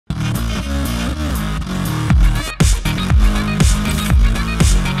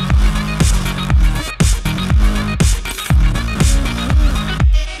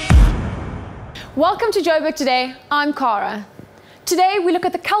Welcome to Joburg Today. I'm Cara. Today we look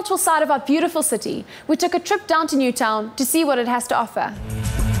at the cultural side of our beautiful city. We took a trip down to Newtown to see what it has to offer.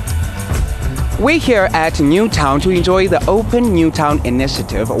 We're here at Newtown to enjoy the Open Newtown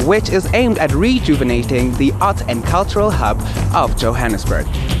initiative, which is aimed at rejuvenating the arts and cultural hub of Johannesburg.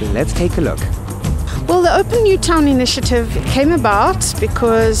 Let's take a look. Well, the Open Newtown initiative came about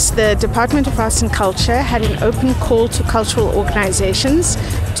because the Department of Arts and Culture had an open call to cultural organizations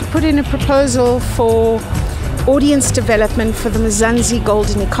to put in a proposal for audience development for the Mzansi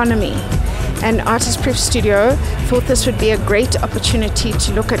Golden Economy. And Artist Proof Studio thought this would be a great opportunity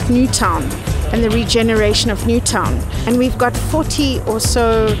to look at Newtown and the regeneration of Newtown. And we've got 40 or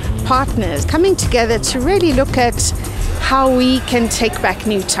so partners coming together to really look at how we can take back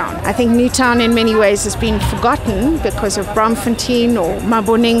Newtown. I think Newtown in many ways has been forgotten because of Braamfontein or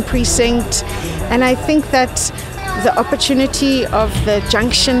Maboneng precinct. And I think that the opportunity of the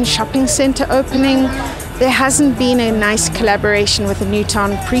Junction Shopping Centre opening, there hasn't been a nice collaboration with the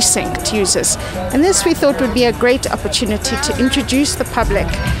Newtown precinct users. And this we thought would be a great opportunity to introduce the public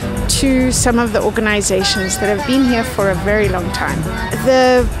to some of the organizations that have been here for a very long time.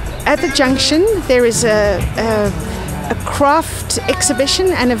 At the Junction there is a craft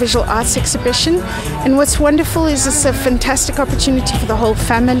exhibition and a visual arts exhibition, and what's wonderful is it's a fantastic opportunity for the whole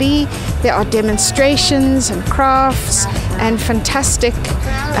family. There are demonstrations and crafts and fantastic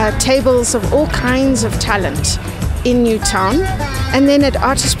tables of all kinds of talent in Newtown. And then at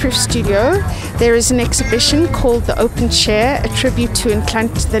Artist Proof Studio there is an exhibition called The Open Chair, a tribute to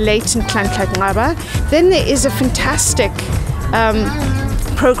the late Nhlanhla Ncaba. Then there is a fantastic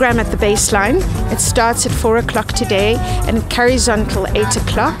program at the Baseline. It starts at 4 o'clock today and it carries on till 8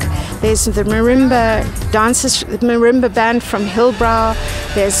 o'clock. There's the marimba dancers, the marimba band from Hillbrow,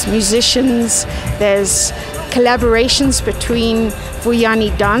 there's musicians, there's collaborations between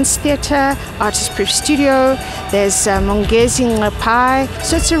Vuyani Dance Theatre, Artist Proof Studio, there's Mongezi Ngapai.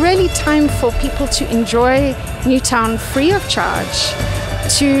 So it's a really time for people to enjoy Newtown free of charge,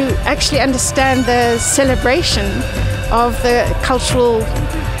 to actually understand the celebration of the cultural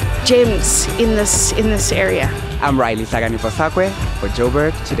gems in this area. I'm Riley Saganipasakwe for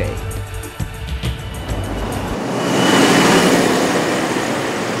Joburg Today.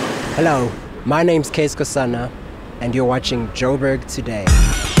 Hello, my name's Kees Kosana and you're watching Joburg Today.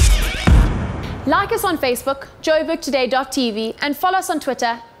 Like us on Facebook, joburgtoday.tv, and follow us on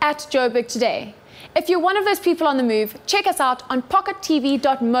Twitter @JoburgToday. If you're one of those people on the move, check us out on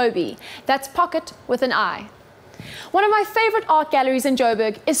pockettv.mobi. That's pocket with an I. One of my favorite art galleries in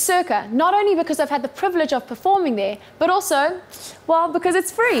Joburg is Circa, not only because I've had the privilege of performing there, but also, well, because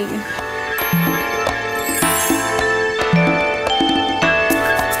it's free.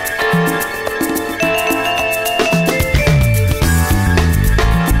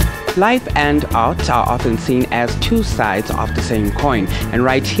 Life and art are often seen as two sides of the same coin, and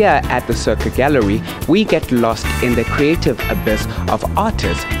right here at the Circa Gallery, we get lost in the creative abyss of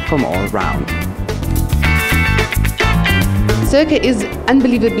artists from all around. Circa is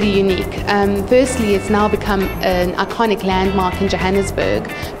unbelievably unique. Firstly, it's now become an iconic landmark in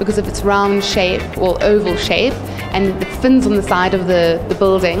Johannesburg because of its round shape or oval shape and the fins on the side of the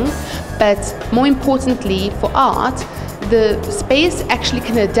building. But more importantly for art, the space actually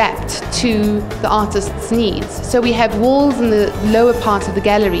can adapt to the artist's needs. So we have walls in the lower part of the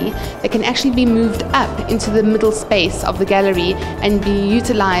gallery that can actually be moved up into the middle space of the gallery and be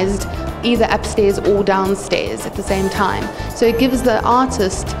utilized either upstairs or downstairs at the same time. So it gives the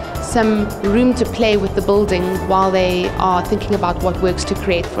artist some room to play with the building while they are thinking about what works to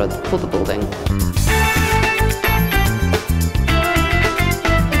create for the building.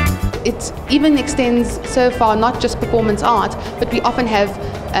 It even extends so far, not just performance art, but we often have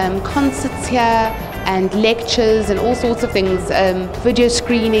concerts here and lectures and all sorts of things, video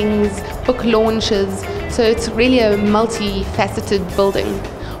screenings, book launches. So it's really a multifaceted building.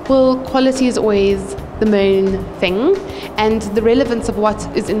 Well, quality is always the main thing, and the relevance of what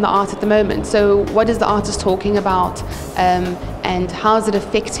is in the art at the moment. So what is the artist talking about, and how is it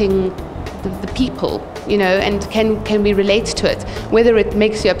affecting the people, you know, and can we relate to it? Whether it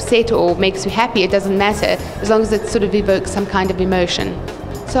makes you upset or makes you happy, it doesn't matter, as long as it sort of evokes some kind of emotion.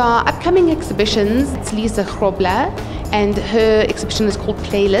 So our upcoming exhibitions, it's Lisa Grobler, and her exhibition is called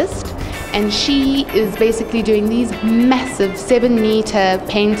Playlist. And she is basically doing these massive 7-meter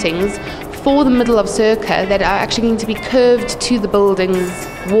paintings for the middle of Circa that are actually going to be curved to the building's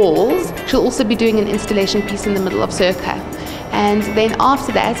walls. She'll also be doing an installation piece in the middle of Circa. And then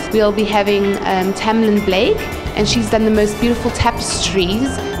after that, we'll be having Tamlin Blake, and she's done the most beautiful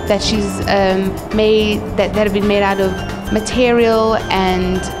tapestries that she's made, that have been made out of material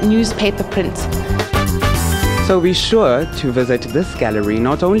and newspaper print. So be sure to visit this gallery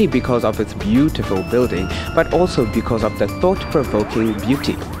not only because of its beautiful building, but also because of the thought-provoking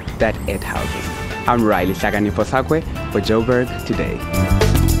beauty that it houses. I'm Riley Sagani-Posakwe for Joburg Today.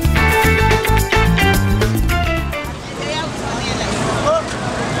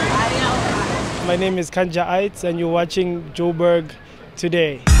 My name is Kanja Aitz and you're watching Joburg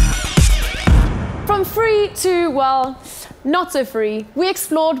Today. From free to, well, not so free, we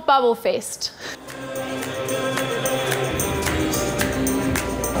explored Bubble Fest.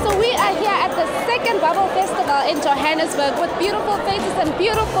 So we are here at the second Bubble Festival in Johannesburg with beautiful faces and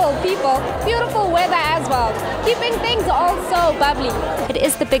beautiful people, beautiful weather as well, keeping things also bubbly. It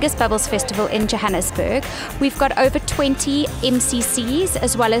is the biggest Bubbles Festival in Johannesburg. We've got over 20 MCCs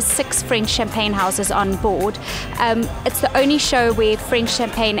as well as 6 French champagne houses on board. It's the only show where French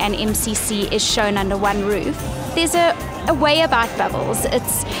champagne and MCC is shown under one roof. There's a way about Bubbles.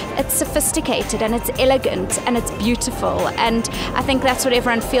 It's sophisticated and it's elegant and it's beautiful, and I think that's what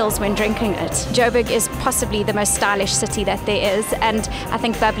everyone feels when drinking it. Joburg is possibly the most stylish city that there is, and I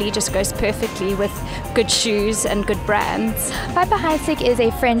think bubbly just goes perfectly with good shoes and good brands. Piper Heidsieck is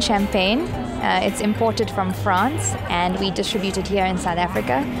a French champagne. It's imported from France and we distribute it here in South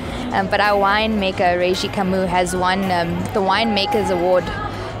Africa. But our winemaker, Régie Camus, has won the Winemakers Award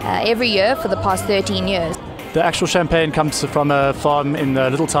every year for the past 13 years. The actual champagne comes from a farm in a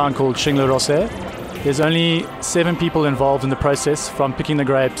little town called Chingler-Rossay. There's only 7 people involved in the process, from picking the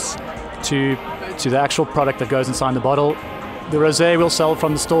grapes to the actual product that goes inside the bottle. The rosé will sell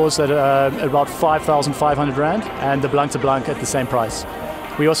from the stores at about 5,500 Rand, and the Blanc de Blanc at the same price.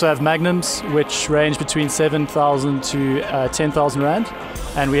 We also have Magnums, which range between 7,000 to 10,000 Rand,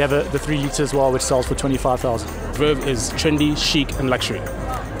 and we have the 3 litre as well, which sells for 25,000. Verve is trendy, chic and luxury.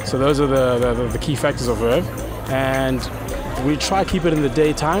 So those are the key factors of Verve, and we try to keep it in the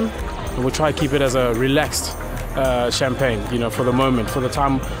daytime, and we try to keep it as a relaxed champagne, you know, for the moment, for the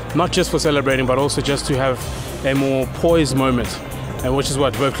time, not just for celebrating, but also just to have a more poised moment, and which is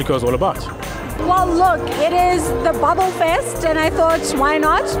what Verve Clicquot is all about. Well, look, it is the Bubble Fest, and I thought, why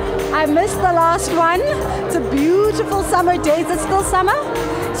not? I missed the last one. It's a beautiful summer day. Is it still summer?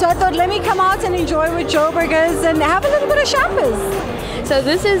 So I thought, let me come out and enjoy with Joburgers and have a little bit of champers. So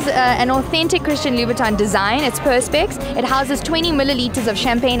this is an authentic Christian Louboutin design. It's Perspex. It houses 20 milliliters of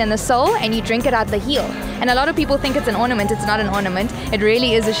champagne in the sole, and you drink it out the heel. And a lot of people think it's an ornament. It's not an ornament. It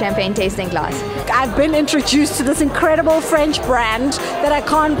really is a champagne tasting glass. I've been introduced to this incredible French brand that I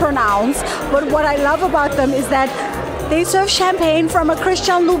can't pronounce, but what I love about them is that they serve champagne from a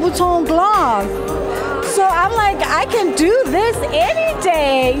Christian Louboutin glass. So I'm like, I can do this any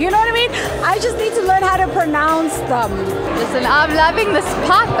day, you know what I mean? I just need to learn how to pronounce them. Listen, I'm loving this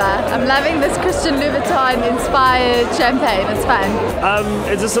Piper. I'm loving this Christian Louboutin inspired champagne. It's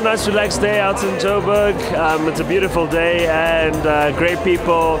fun. It's just a nice relaxed day out in Joburg. It's a beautiful day and great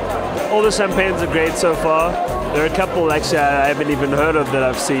people. All the champagnes are great so far. There are a couple actually I haven't even heard of that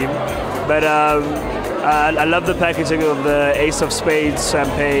I've seen. But I love the packaging of the Ace of Spades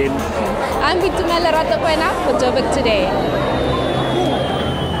champagne. I'm Bitumela Ratakwena for Joburg Today.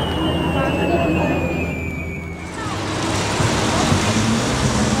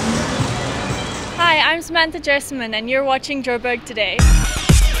 Hi, I'm Samantha Jessamine and you're watching Joburg Today.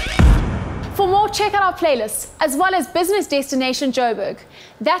 For more, check out our playlists, as well as Business Destination Joburg.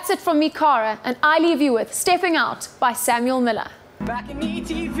 That's it from me, Cara, and I leave you with Stepping Out by Samuel Miller. Back in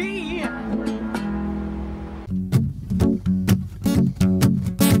ETV.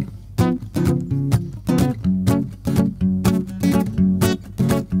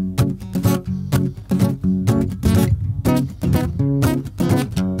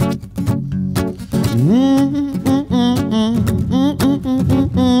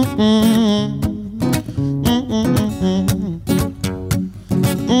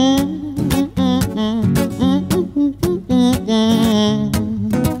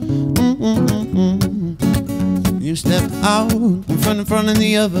 You step out in front of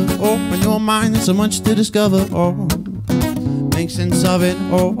the other. Open your mind, there's so much to discover. Oh, make sense of it.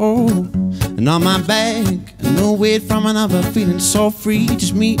 Oh, and on my back, no weight from another. Feeling so free,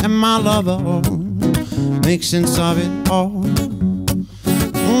 just me and my lover. Oh, make sense of it. Oh.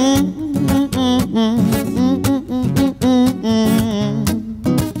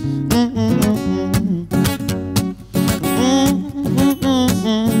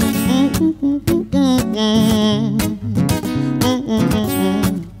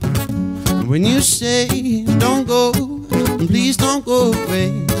 When you say don't go, and please don't go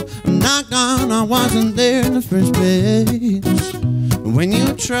away, I'm not gone, I wasn't there in the first place. When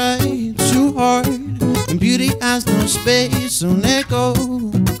you try too hard, and beauty has no space, so let go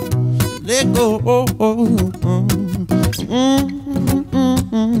let go.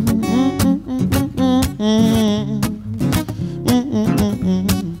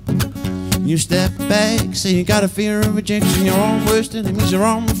 You step back, say you got a fear of rejection, your own worst enemy's your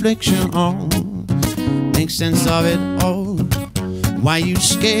own reflection. Oh, make sense of it all. Why you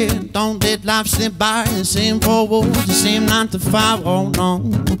scared? Don't let life slip by. The same four walls, the same 9 to 5. Oh no,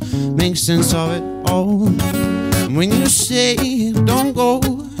 make sense of it all. When you say don't go,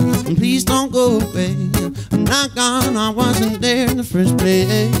 and please don't go away, I'm not gone, I wasn't there in the first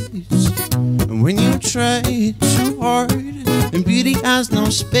place. And when you try too hard, and beauty has no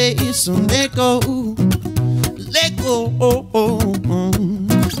space, so let go, let go.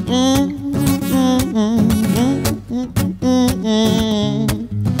 Mm-hmm.